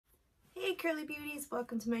Hey curly beauties,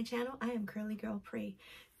 welcome to my channel. I am Curly Girl Pre.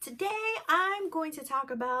 Today I'm going to talk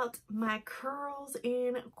about my curls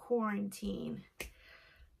in quarantine.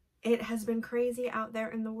 It has been crazy out there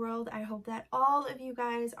in the world. I hope that all of you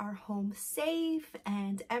guys are home safe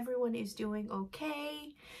and everyone is doing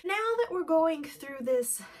okay. Now that we're going through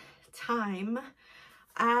this time,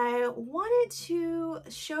 I wanted to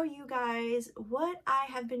show you guys what I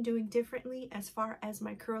have been doing differently as far as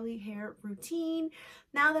my curly hair routine.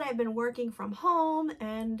 Now that I've been working from home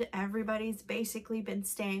and everybody's basically been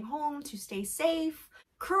staying home to stay safe,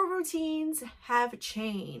 curl routines have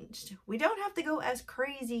changed. We don't have to go as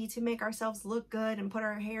crazy to make ourselves look good and put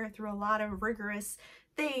our hair through a lot of rigorous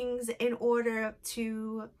things in order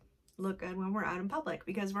to look good when we're out in public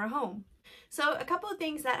because we're home. So a couple of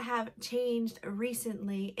things that have changed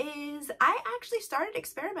recently is I actually started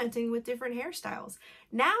experimenting with different hairstyles.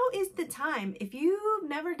 Now is the time. If you've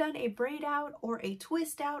never done a braid out or a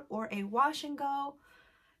twist out or a wash and go,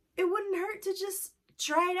 it wouldn't hurt to just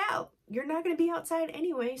try it out. You're not going to be outside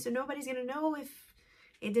anyway, so nobody's going to know if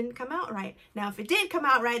it didn't come out right. Now, if it did come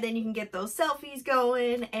out right, then you can get those selfies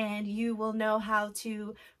going and you will know how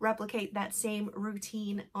to replicate that same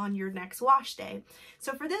routine on your next wash day.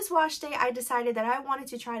 So for this wash day, I decided that I wanted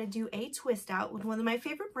to try to do a twist out with one of my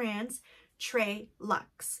favorite brands,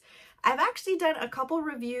 Treluxe. I've actually done a couple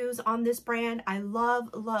reviews on this brand. I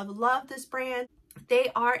love this brand.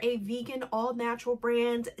 They are a vegan, all-natural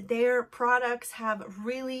brand. Their products have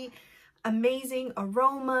really amazing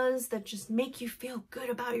aromas that just make you feel good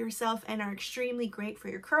about yourself and are extremely great for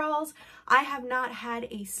your curls. I have not had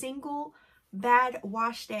a single bad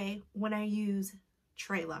wash day when I use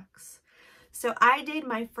Treluxe. So I did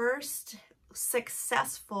my first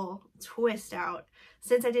successful twist out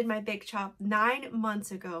since I did my big chop 9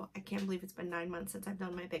 months ago. I can't believe it's been 9 months since I've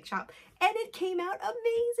done my big chop, and it came out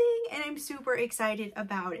amazing and I'm super excited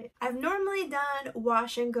about it. I've normally done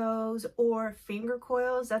wash and goes or finger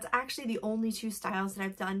coils. That's actually the only two styles that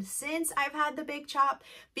I've done since I've had the big chop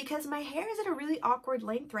because my hair is at a really awkward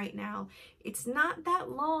length right now. It's not that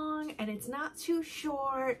long and it's not too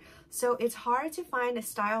short, so it's hard to find a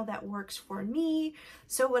style that works for me.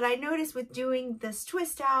 So what I noticed with doing this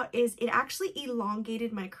twist out is it actually elongated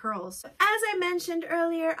my curls. As I mentioned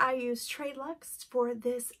earlier, I used Treluxe for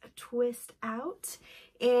this twist out,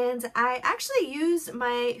 and I actually used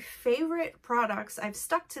my favorite products. I've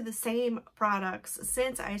stuck to the same products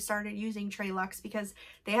since I started using Treluxe because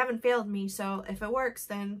they haven't failed me. So if it works,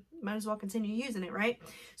 then might as well continue using it, right?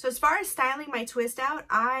 So as far as styling my twist out,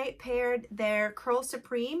 I paired their Curl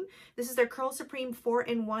Supreme. This is their Curl Supreme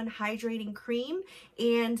 4-in-1 Hydrating Cream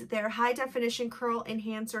and their High Definition Curl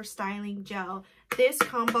Enhancer Styling Gel. This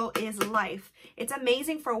combo is life. It's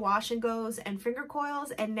amazing for wash and goes and finger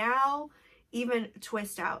coils, and now even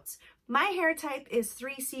twist outs. My hair type is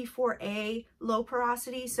 3C4A low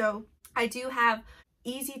porosity, so I do have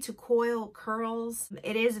easy to coil curls.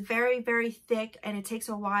 It is very thick and it takes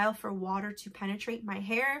a while for water to penetrate my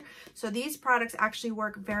hair, so these products actually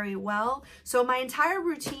work very well. So my entire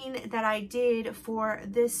routine that I did for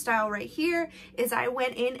this style right here is I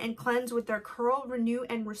went in and cleansed with their Curl, Renew,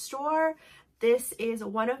 and Restore. This is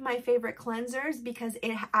one of my favorite cleansers because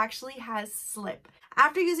it actually has slip.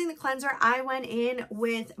 After using the cleanser, I went in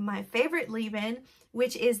with my favorite leave-in,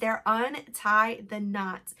 which is their Untie the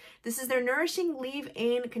Knot. This is their Nourishing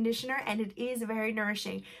Leave-In conditioner, and it is very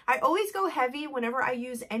nourishing. I always go heavy whenever I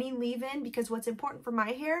use any leave-in because what's important for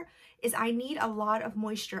my hair is I need a lot of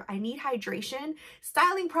moisture. I need hydration.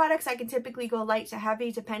 Styling products, I can typically go light to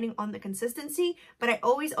heavy depending on the consistency, but I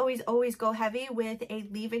always go heavy with a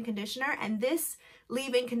leave-in conditioner, and this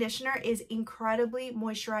leave-in conditioner is incredibly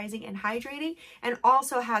moisturizing and hydrating and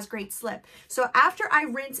also has great slip. So after I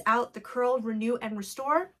rinse out the Curl, Renew, and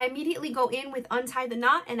Restore, I immediately go in with Untie the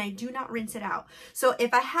Knot and I do not rinse it out. So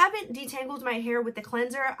if I haven't detangled my hair with the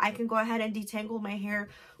cleanser, I can go ahead and detangle my hair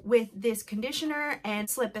with this conditioner, and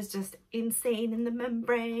slip is just insane in the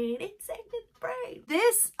membrane. Insane in the brain.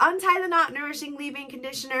 This Untie the Knot Nourishing Leave-In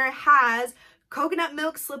conditioner has coconut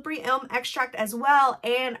milk, slippery elm extract as well,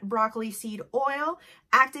 and broccoli seed oil.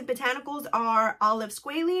 Active botanicals are olive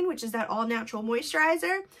squalene, which is that all-natural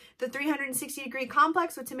moisturizer, the 360-degree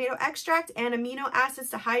complex with tomato extract, and amino acids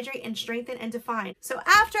to hydrate and strengthen and define. So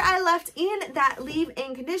after I left in that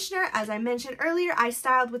leave-in conditioner, as I mentioned earlier, I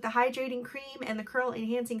styled with the hydrating cream and the curl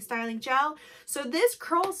enhancing styling gel. So this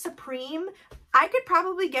Curl Supreme, I could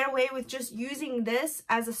probably get away with just using this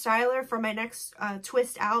as a styler for my next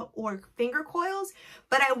twist out or finger coils,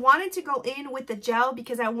 but I wanted to go in with the gel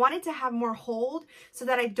because I wanted to have more hold so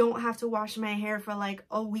that I don't have to wash my hair for like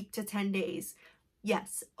a week to 10 days.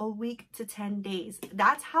 Yes, a week to 10 days.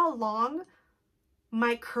 That's how long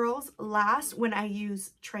my curls last when I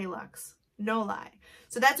use Treluxe. No lie.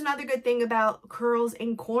 So that's another good thing about curls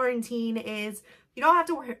in quarantine is you don't have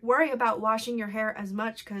to worry about washing your hair as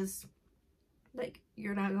much because like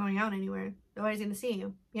you're not going out anywhere. Nobody's gonna see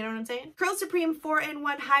you. You know what I'm saying? Curl Supreme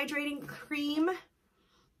 4-in-1 Hydrating Cream.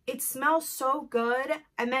 It smells so good.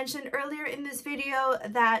 I mentioned earlier in this video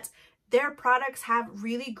that their products have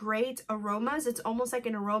really great aromas. It's almost like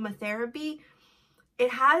an aromatherapy.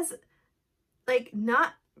 It has like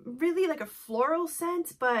not really like a floral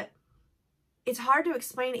scent, but it's hard to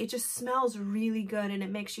explain. It just smells really good and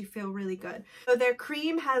it makes you feel really good. So their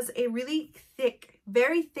cream has a really thick,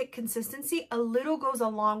 very thick consistency. A little goes a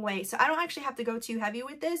long way. So I don't actually have to go too heavy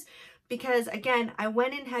with this because again, I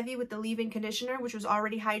went in heavy with the leave-in conditioner, which was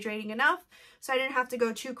already hydrating enough. So I didn't have to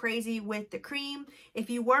go too crazy with the cream. If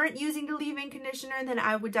you weren't using the leave-in conditioner, then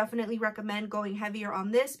I would definitely recommend going heavier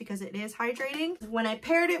on this because it is hydrating. When I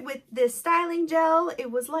paired it with this styling gel,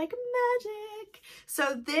 it was like magic.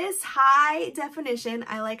 So this high definition,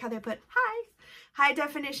 I like how they put high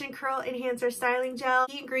definition curl enhancer styling gel.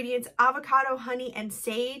 The ingredients: avocado, honey, and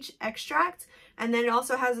sage extract. And then it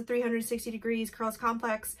also has a 360 degrees curls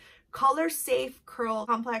complex, color safe curl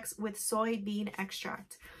complex with soybean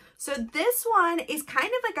extract. So this one is kind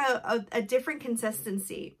of like a different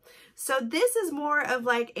consistency. So this is more of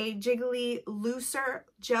like a jiggly, looser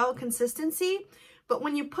gel consistency. But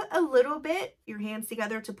when you put a little bit, your hands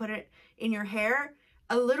together to put it in your hair,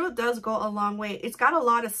 a little does go a long way. It's got a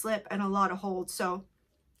lot of slip and a lot of hold. So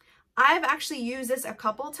I've actually used this a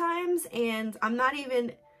couple times and I'm not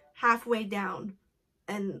even halfway down.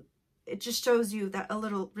 And it just shows you that a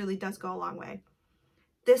little really does go a long way.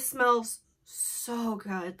 This smells so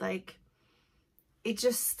good. Like it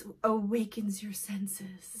just awakens your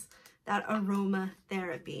senses. That aroma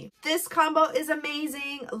therapy. This combo is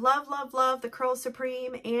amazing. Love, love, love the Curl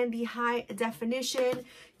Supreme and the high definition.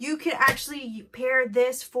 You can actually pair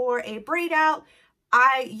this for a braid out.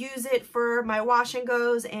 I use it for my wash and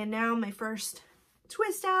goes and now my first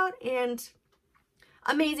twist out, and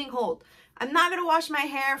amazing hold. I'm not going to wash my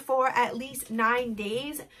hair for at least 9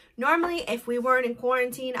 days. Normally, if we weren't in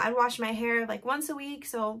quarantine, I'd wash my hair like once a week.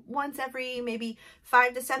 So once every maybe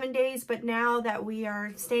 5 to 7 days. But now that we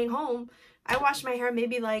are staying home, I wash my hair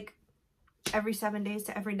maybe like every 7 days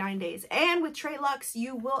to every 9 days. And with Treluxe,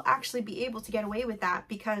 you will actually be able to get away with that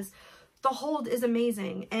because the hold is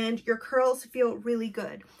amazing and your curls feel really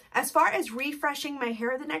good. As far as refreshing my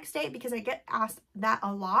hair the next day, because I get asked that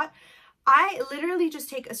a lot, I literally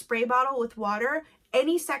just take a spray bottle with water.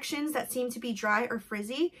 Any sections that seem to be dry or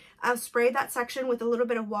frizzy, I'll spray that section with a little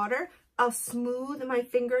bit of water. I'll smooth my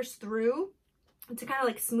fingers through to kind of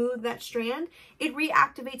like smooth that strand. It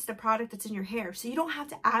reactivates the product that's in your hair. So you don't have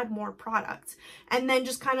to add more product. And then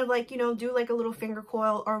just kind of like, you know, do like a little finger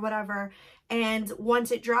coil or whatever. And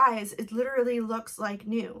once it dries, it literally looks like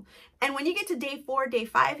new. And when you get to day 4, day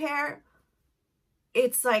 5 hair,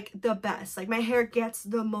 it's like the best. Like my hair gets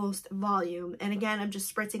the most volume. And again, I'm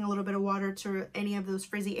just spritzing a little bit of water to any of those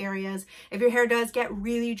frizzy areas. If your hair does get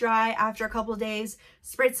really dry after a couple of days,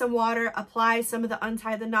 spritz some water, apply some of the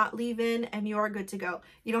Untie the Knot leave-in, and you're good to go.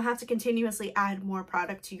 You don't have to continuously add more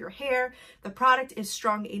product to your hair. The product is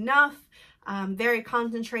strong enough, very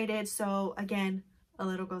concentrated. So again, a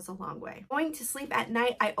little goes a long way. Going to sleep at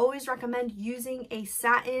night, I always recommend using a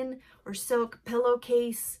satin or silk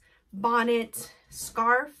pillowcase, bonnet,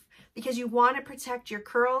 scarf, because you want to protect your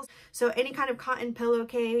curls. So any kind of cotton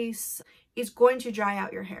pillowcase is going to dry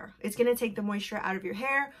out your hair. It's going to take the moisture out of your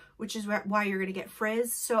hair, which is why you're going to get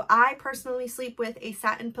frizz. So I personally sleep with a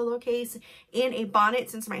satin pillowcase and a bonnet.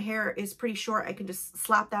 Since my hair is pretty short, I can just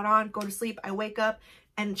slap that on, go to sleep. I wake up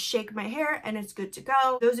and shake my hair and it's good to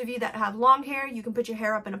go. Those of you that have long hair, you can put your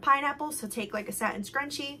hair up in a pineapple. So take like a satin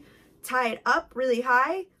scrunchie, tie it up really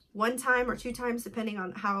high, 1 time or 2 times depending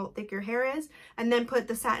on how thick your hair is, and then put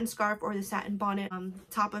the satin scarf or the satin bonnet on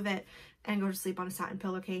top of it and go to sleep on a satin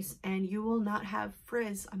pillowcase, and you will not have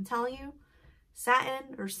frizz. I'm telling you,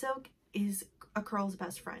 satin or silk is a curl's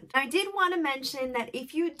best friend. I did want to mention that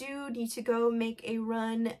if you do need to go make a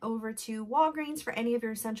run over to Walgreens for any of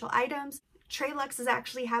your essential items, Treluxe is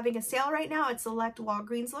actually having a sale right now at select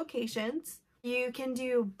Walgreens locations. You can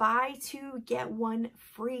do buy 2 get 1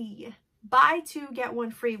 free. Buy 2 get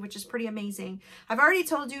 1 free, which is pretty amazing. I've already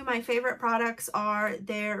told you my favorite products are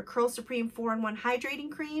their Curl Supreme 4-in-1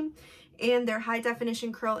 Hydrating Cream and their High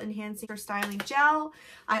Definition Curl Enhancing or Styling Gel.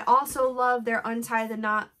 I also love their Untie the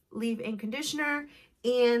Knot Leave-In Conditioner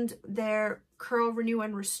and their Curl Renew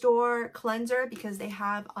and Restore Cleanser because they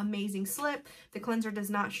have amazing slip. The cleanser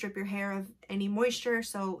does not strip your hair of any moisture,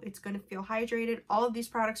 so it's going to feel hydrated. All of these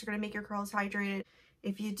products are going to make your curls hydrated.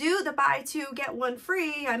 if you do the buy two, get one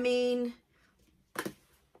free, I mean,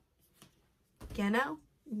 you know,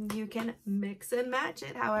 you can mix and match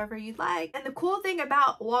it however you'd like. And the cool thing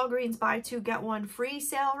about Walgreens buy two, get one free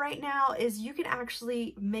sale right now is you can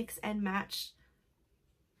actually mix and match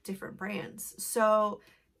different brands. So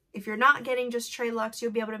if you're not getting just Treluxe,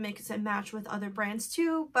 you'll be able to mix and match with other brands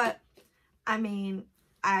too. But I mean,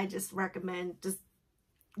 I just recommend just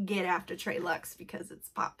get after Treluxe because it's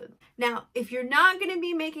popping. Now, if you're not going to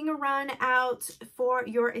be making a run out for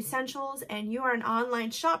your essentials and you are an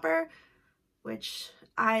online shopper, which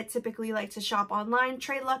I typically like to shop online,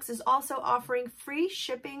 Treluxe is also offering free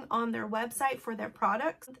shipping on their website for their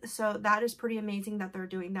products. So that is pretty amazing that they're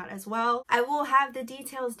doing that as well. I will have the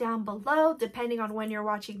details down below depending on when you're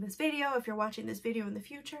watching this video. If you're watching this video in the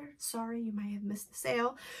future, sorry, you might have missed the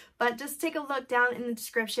sale, but just take a look down in the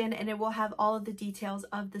description and it will have all of the details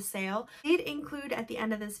of the sale. I did include at the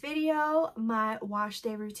end of this video my wash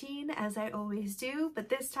day routine, as I always do, but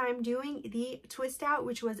this time doing the twist out,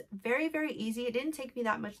 which was very, very easy. It didn't take me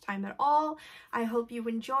that much time at all. I hope you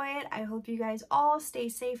enjoy it. I hope you guys all stay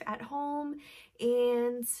safe at home,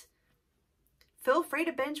 and feel free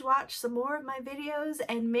to binge watch some more of my videos,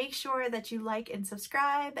 and make sure that you like and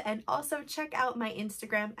subscribe, and also check out my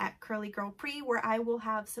Instagram at curlygirlpre, where I will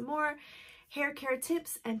have some more hair care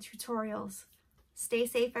tips and tutorials. Stay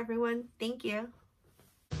safe, everyone. Thank you.